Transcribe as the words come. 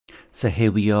So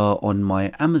here we are on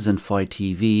my Amazon Fire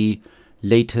TV,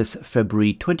 latest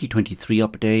February 2023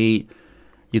 update.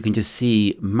 You can just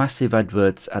see massive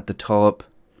adverts at the top,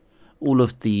 all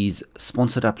of these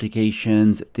sponsored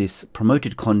applications, this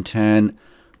promoted content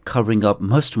covering up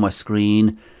most of my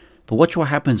screen. But watch what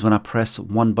happens when I press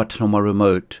one button on my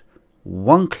remote.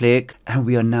 One click and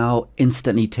we are now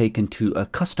instantly taken to a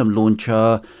custom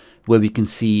launcher where we can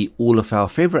see all of our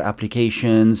favorite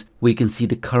applications. We can see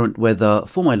the current weather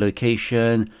for my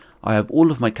location. I have all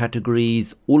of my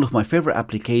categories, all of my favorite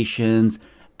applications,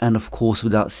 and of course,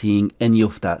 without seeing any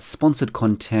of that sponsored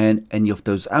content, any of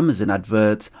those Amazon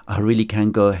adverts, I really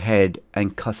can go ahead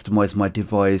and customize my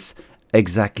device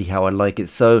exactly how I like it.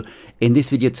 So in this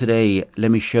video today,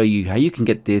 let me show you how you can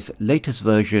get this latest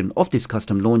version of this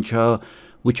custom launcher,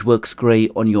 which works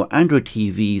great on your Android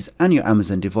TVs and your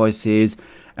Amazon devices,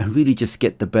 and really just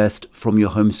get the best from your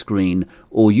home screen.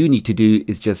 All you need to do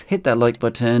is just hit that like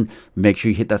button, make sure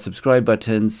you hit that subscribe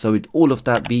button. So with all of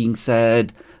that being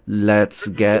said, let's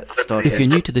get started. If you're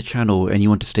new to the channel and you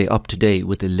want to stay up to date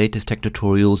with the latest tech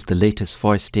tutorials, the latest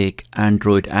Firestick,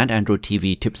 Android and Android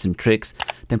TV tips and tricks,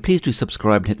 then please do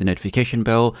subscribe and hit the notification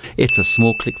bell. It's a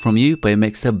small click from you, but it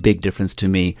makes a big difference to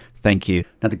me. Thank you.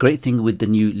 Now the great thing with the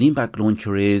new lean back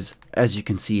launcher is, as you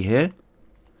can see here,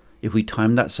 if we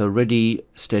time that, so ready,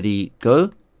 steady,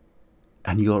 go,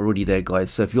 and you're already there, guys.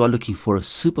 So if you are looking for a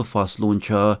super fast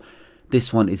launcher,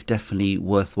 this one is definitely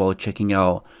worthwhile checking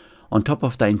out. On top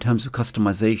of that, in terms of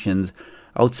customizations,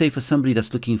 I would say for somebody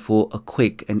that's looking for a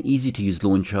quick and easy to use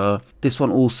launcher, this one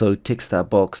also ticks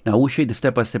that box. Now I will show you the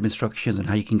step-by-step instructions on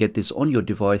how you can get this on your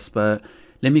device, but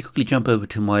let me quickly jump over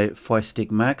to my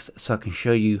Firestick Max so I can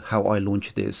show you how I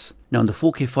launch this. Now on the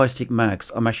 4K Firestick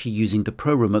Max, I'm actually using the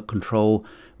Pro Remote Control,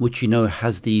 which you know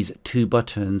has these two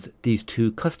buttons, these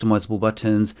two customizable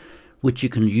buttons, which you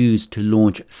can use to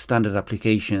launch standard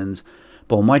applications.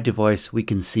 But on my device, we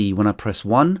can see when I press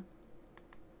 1,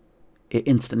 it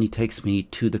instantly takes me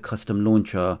to the custom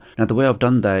launcher. Now the way I've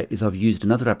done that is I've used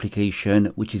another application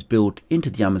which is built into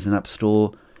the Amazon App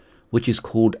Store, which is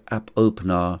called App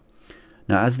Opener.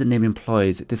 Now as the name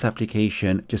implies, this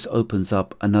application just opens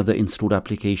up another installed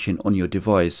application on your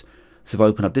device. So if I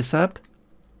open up this app,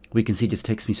 we can see it just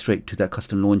takes me straight to that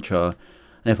custom launcher.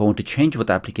 And if I want to change what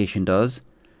the application does,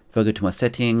 if I go to my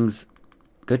settings,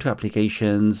 go to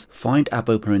applications, find App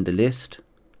Opener in the list,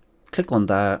 click on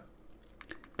that,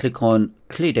 click on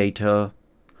clear data.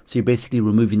 So you're basically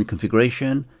removing the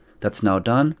configuration. That's now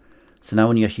done. So now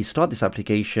when you actually start this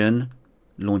application,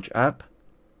 launch app,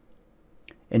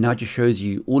 it now just shows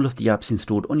you all of the apps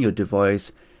installed on your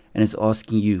device, and it's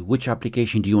asking you which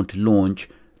application do you want to launch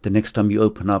the next time you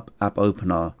open up App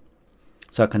Opener.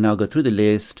 So I can now go through the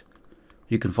list.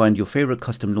 You can find your favorite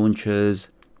custom launchers,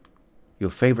 your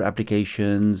favorite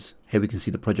applications. Here we can see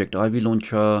the Project Ivy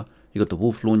launcher. You got the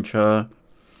Wolf launcher.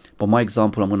 For my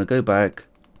example, I'm going to go back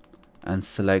and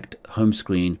select home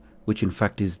screen, which in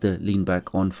fact is the lean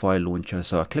back on fire launcher.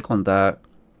 So I click on that.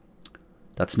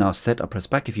 That's now set. I press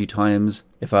back a few times.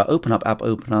 If I open up App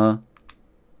Opener,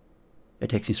 it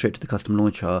takes me straight to the custom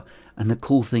launcher. And the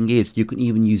cool thing is you can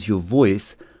even use your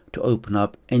voice to open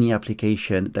up any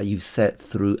application that you've set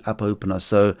through App Opener.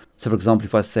 So for example,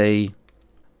 if I say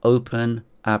open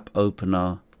App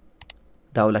Opener,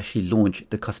 that will actually launch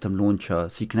the custom launcher.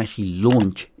 So you can actually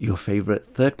launch your favorite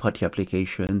third-party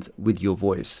applications with your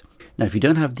voice. Now, if you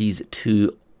don't have these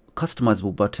two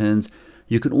customizable buttons,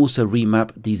 you can also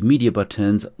remap these media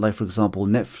buttons, like for example,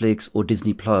 Netflix or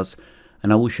Disney Plus.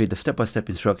 And I will show you the step-by-step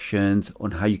instructions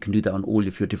on how you can do that on all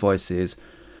of your devices.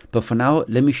 But for now,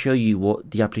 let me show you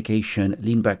what the application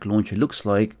Lean Back Launcher looks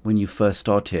like when you first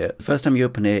start it. The first time you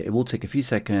open it, it will take a few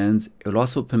seconds. It will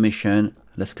ask for permission.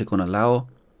 Let's click on Allow.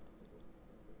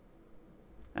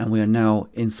 And we are now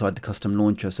inside the custom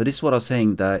launcher. So this is what I was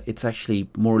saying, that it's actually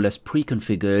more or less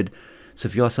pre-configured. So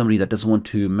if you are somebody that doesn't want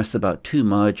to mess about too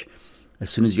much, as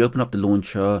soon as you open up the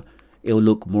launcher, it will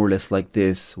look more or less like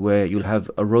this, where you'll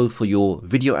have a row for your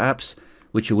video apps,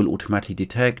 which it will automatically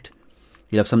detect.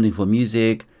 You'll have something for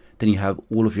music, then you have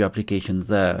all of your applications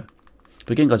there.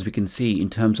 But again, guys, we can see in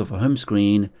terms of a home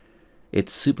screen,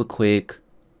 it's super quick.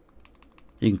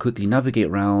 You can quickly navigate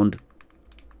around.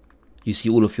 You see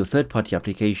all of your third-party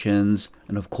applications,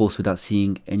 and of course without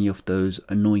seeing any of those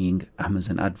annoying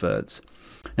Amazon adverts.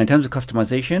 Now in terms of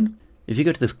customization, if you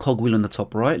go to this cogwheel on the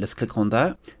top right, let's click on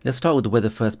that. Let's start with the weather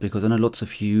first, because I know lots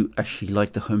of you actually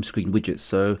like the home screen widgets.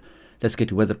 So let's go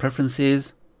to weather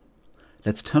preferences.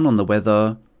 Let's turn on the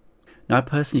weather. Now I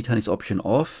personally turn this option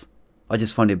off. I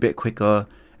just find it a bit quicker,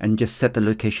 and just set the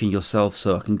location yourself.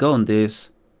 So I can go on this,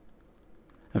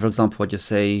 and for example, I just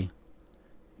say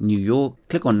New York,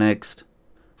 click on next.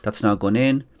 That's now gone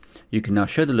in. You can now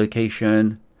show the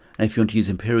location, and if you want to use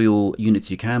imperial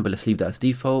units you can, but let's leave that as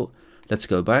default. Let's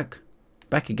go back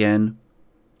again,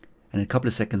 and in a couple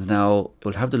of seconds now it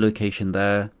will have the location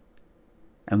there,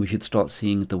 and we should start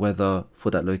seeing the weather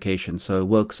for that location. So it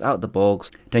works out the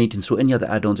box. Don't need to install any other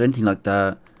add-ons or anything like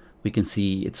that. We can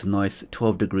see it's a nice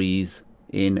 12 degrees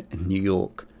in New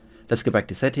York. Let's go back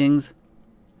to settings.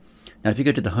 Now if you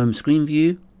go to the home screen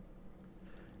view,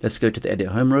 let's go to the edit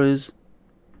home rows.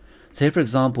 Say for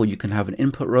example you can have an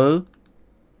input row.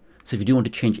 So if you do want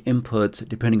to change inputs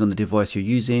depending on the device you're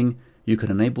using, you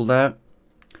can enable that.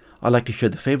 I like to show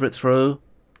the favorites row,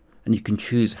 and you can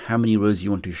choose how many rows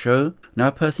you want to show. Now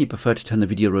I personally prefer to turn the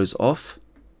video rows off,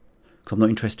 because I'm not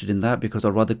interested in that, because I'd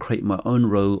rather create my own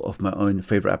row of my own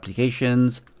favorite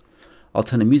applications. I'll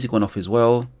turn the music one off as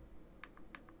well,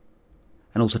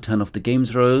 and also turn off the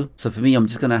games row. So for me, I'm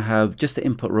just going to have just the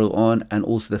input row on and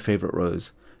also the favorite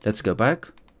rows. Let's go back.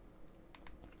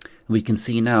 And we can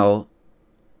see now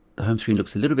the home screen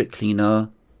looks a little bit cleaner.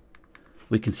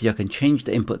 We can see I can change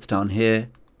the inputs down here,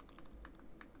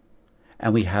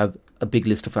 and we have a big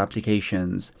list of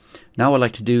applications. Now what I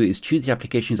like to do is choose the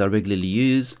applications I regularly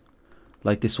use,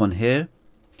 like this one here.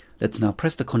 Let's now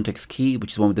press the context key,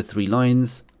 which is one with the 3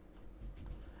 lines,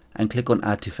 and click on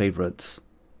add to favorites.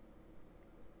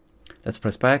 Let's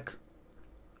press back,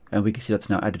 and we can see that's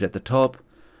now added at the top.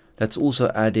 Let's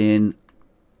also add in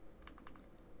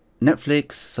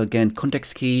Netflix. So again,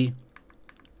 context key,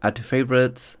 add to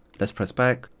favorites. Let's press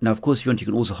back. Now of course if you want, you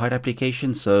can also hide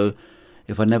applications. So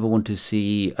if I never want to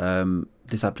see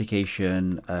this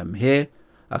application here,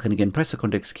 I can again press the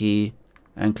context key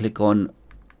and click on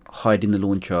hide in the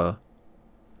launcher.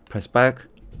 Press back,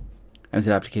 and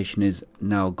the application is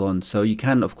now gone. So you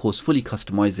can of course fully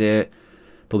customize it,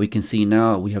 but we can see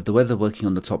now we have the weather working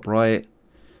on the top right.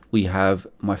 We have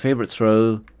my favorites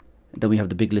row, and then we have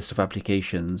the big list of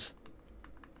applications.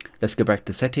 Let's go back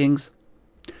to settings.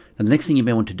 And the next thing you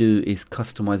may want to do is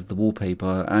customize the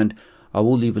wallpaper, and I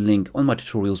will leave a link on my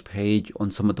tutorials page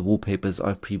on some of the wallpapers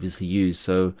I've previously used.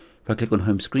 So if I click on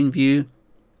home screen view,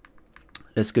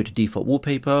 let's go to default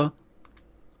wallpaper,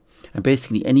 and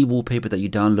basically any wallpaper that you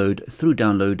download through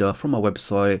downloader from our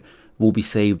website will be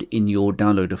saved in your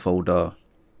downloader folder.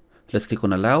 Let's click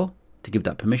on allow to give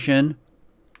that permission.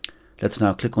 Let's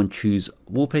now click on choose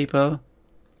wallpaper.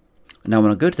 Now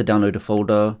when I go to the downloader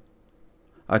folder,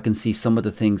 I can see some of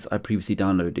the things I previously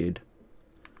downloaded.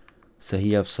 So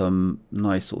here you have some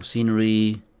nice sort of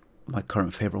scenery. My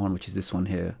current favorite one, which is this one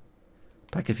here.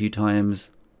 Back a few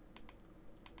times.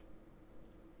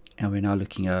 And we're now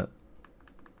looking at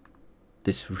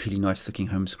this really nice looking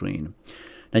home screen.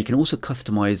 Now you can also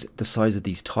customize the size of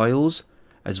these tiles,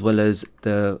 as well as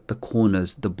the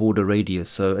corners, the border radius.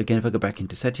 So again, if I go back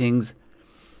into settings,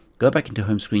 go back into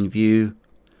home screen view,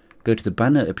 go to the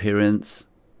banner appearance,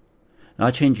 and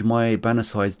I change my banner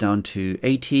size down to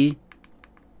 80.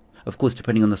 Of course,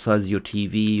 depending on the size of your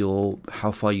TV or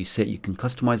how far you sit, you can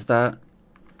customize that.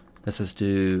 Let's just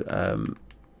do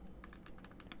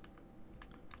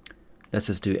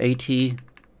 80.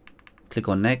 Click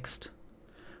on next.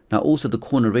 Now also the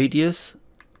corner radius,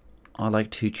 I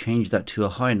like to change that to a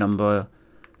high number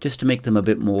just to make them a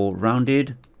bit more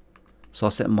rounded. So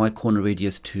I'll set my corner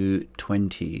radius to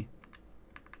 20.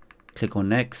 Click on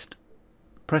next,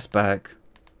 press back,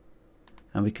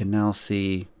 and we can now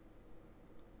see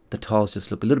the tiles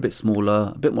just look a little bit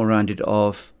smaller, a bit more rounded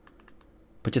off.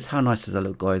 But just how nice does that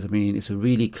look, guys? I mean, it's a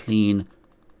really clean,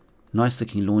 nice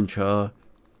looking launcher.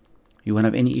 You won't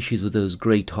have any issues with those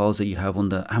grey tiles that you have on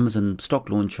the Amazon stock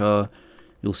launcher.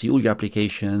 You'll see all your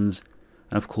applications,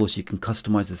 and of course you can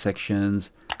customize the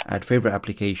sections, add favorite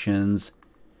applications,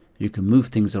 you can move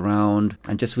things around,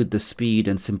 and just with the speed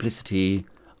and simplicity,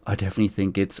 I definitely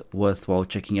think it's worthwhile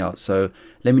checking out. So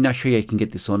let me now show you how you can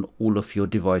get this on all of your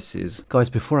devices.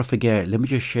 Guys, before I forget, let me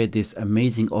just share this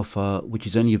amazing offer which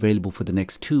is only available for the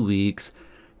next 2 weeks,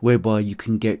 whereby you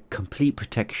can get complete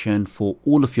protection for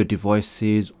all of your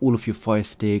devices, all of your Fire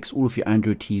Sticks, all of your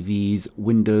Android TVs,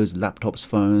 Windows, laptops,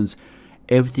 phones,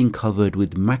 everything covered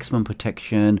with maximum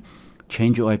protection.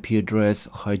 Change your IP address,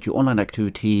 hide your online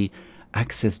activity,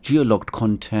 access geo-locked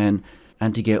content,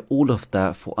 and to get all of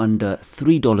that for under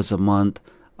 $3 a month.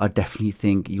 I definitely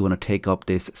think you want to take up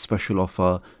this special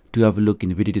offer. Do have a look in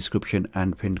the video description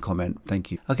and pinned comment.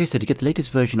 Thank you. Okay, so to get the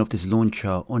latest version of this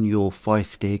launcher on your Fire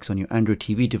Sticks, on your Android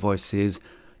TV devices,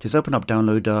 just open up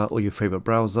Downloader or your favorite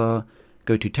browser,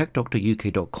 go to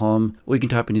tdoctoruk.com, or you can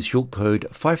type in this short code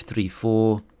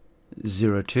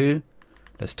 53402.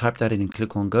 Let's type that in and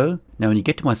click on go. Now when you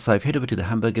get to my site, head over to the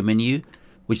hamburger menu,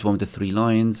 which is one with the 3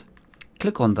 lines.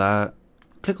 Click on that,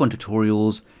 click on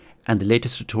tutorials, And the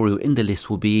latest tutorial in the list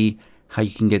will be how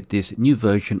you can get this new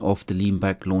version of the lean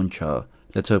back launcher.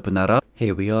 Let's open that up.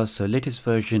 Here we are. So latest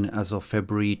version as of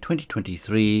February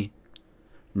 2023.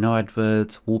 No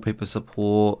adverts, wallpaper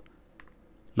support,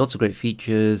 lots of great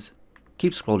features.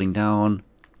 Keep scrolling down.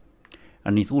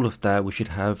 Underneath all of that, we should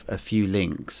have a few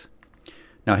links.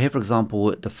 Now here, for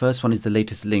example, the first one is the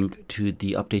latest link to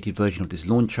the updated version of this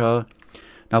launcher.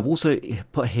 Now I've also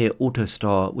put here auto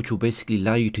start, which will basically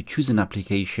allow you to choose an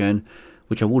application,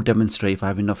 which I will demonstrate if I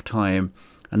have enough time,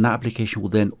 and that application will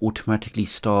then automatically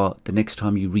start the next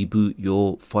time you reboot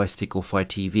your Firestick or Fire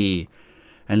TV.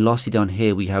 And lastly, down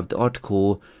here we have the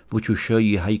article, which will show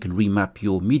you how you can remap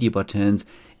your media buttons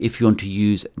if you want to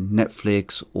use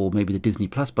Netflix or maybe the Disney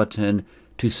Plus button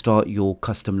to start your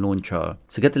custom launcher.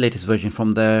 So get the latest version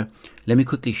from there. Let me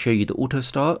quickly show you the auto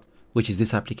start, which is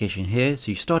this application here.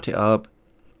 So you start it up.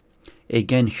 It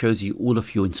again shows you all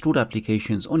of your installed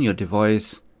applications on your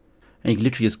device, and you can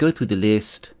literally just go through the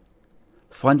list,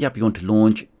 find the app you want to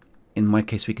launch. In my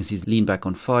case, we can see Lean Back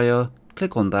on Fire.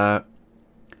 Click on that,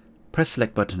 press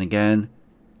select button again.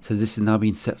 So this is now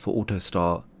being set for auto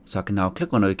start. So I can now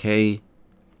click on OK,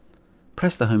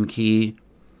 press the home key,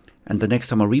 and the next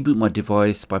time I reboot my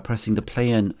device by pressing the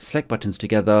play and select buttons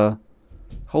together,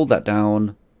 hold that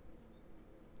down.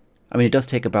 I mean, it does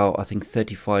take about, I think,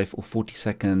 35 or 40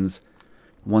 seconds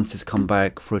once it's come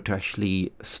back for it to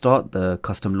actually start the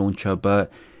custom launcher,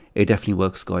 but it definitely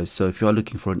works, guys. So if you are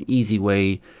looking for an easy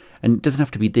way, and it doesn't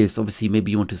have to be this, obviously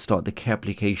maybe you want to start the Care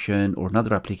application or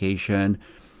another application,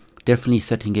 definitely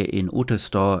setting it in auto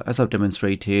start as I've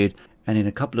demonstrated, and in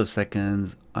a couple of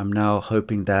seconds I'm now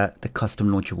hoping that the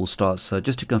custom launcher will start. So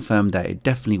just to confirm that it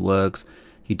definitely works,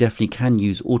 you definitely can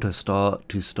use auto start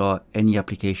to start any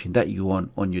application that you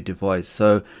want on your device.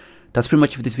 So that's pretty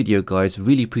much for this video, guys.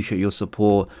 Really appreciate your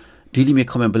support. Do leave me a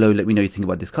comment below, let me know what you think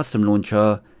about this custom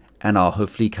launcher, and I'll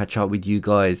hopefully catch up with you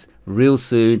guys real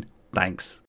soon. Thanks.